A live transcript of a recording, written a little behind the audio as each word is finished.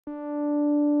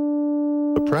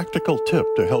A practical tip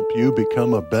to help you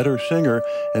become a better singer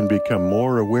and become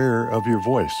more aware of your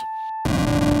voice.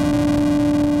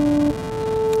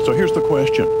 So here's the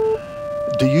question.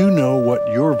 Do you know what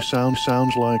your sound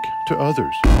sounds like to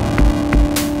others?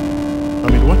 I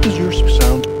mean, what does your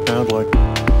sound sound like?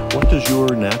 What does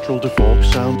your natural default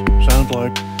sound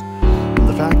like? And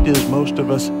the fact is, most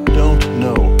of us don't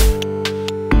know.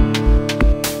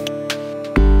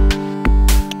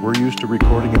 We're used to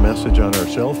recording a message on our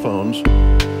cell phones,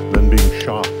 then being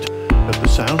shocked at the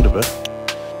sound of it.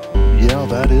 Yeah,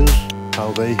 that is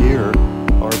how they hear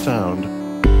our sound.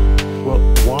 Well,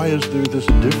 why is there this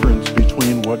difference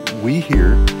between what we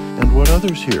hear and what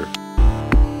others hear?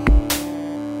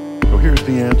 Well, here's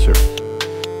the answer.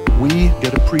 We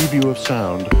get a preview of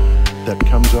sound that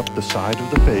comes up the side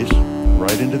of the face,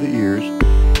 right into the ears.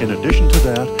 In addition to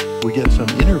that, we get some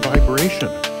inner vibration,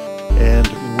 and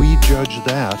we judge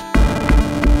that.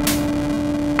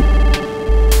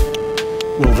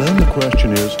 Well, then the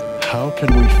question is, how can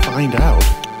we find out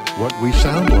what we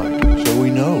sound like so we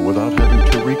know without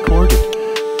having to record it?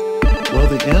 Well,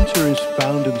 the answer is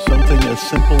found in something as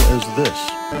simple as this.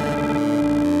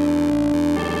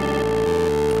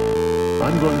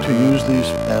 I'm going to use these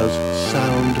as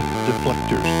sound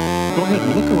deflectors. Go ahead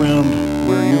and look around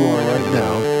where you are right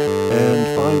now and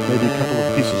find maybe a couple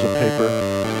of pieces of paper,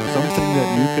 something that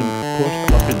you can put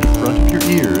up in front of your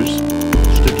ears,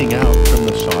 sticking out from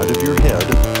the side of your head,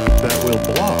 that will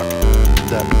block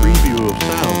that preview of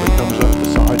sound that comes up the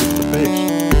side of the face.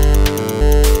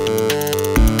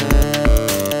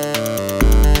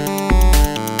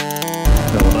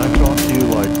 Now when I talk to you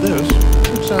like this,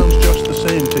 it sounds just the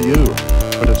same to you,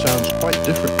 but it sounds quite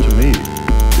different to me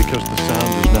because the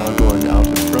sound is now going out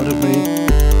in front of me.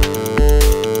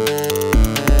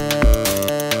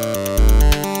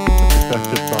 It's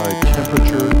affected by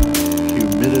temperature,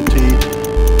 humidity,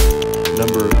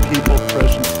 number of people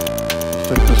present,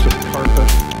 thickness of carpet.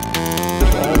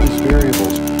 There's all these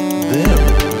variables then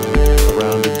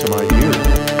around into my ear.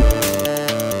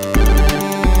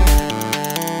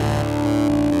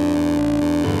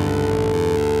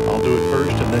 I'll do it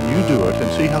first and then you do it and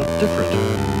see how different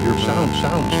your sound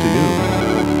sounds to you.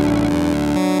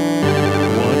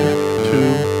 1, 2,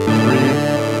 3,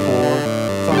 4,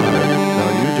 5. Now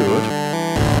you do it.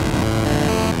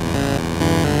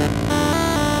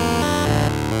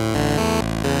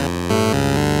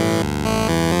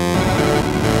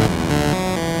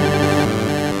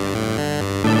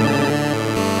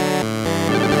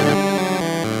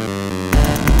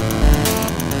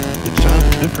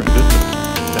 Different, didn't it?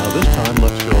 Now this time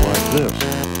let's go like this.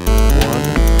 1,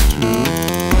 2,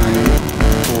 3,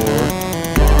 4,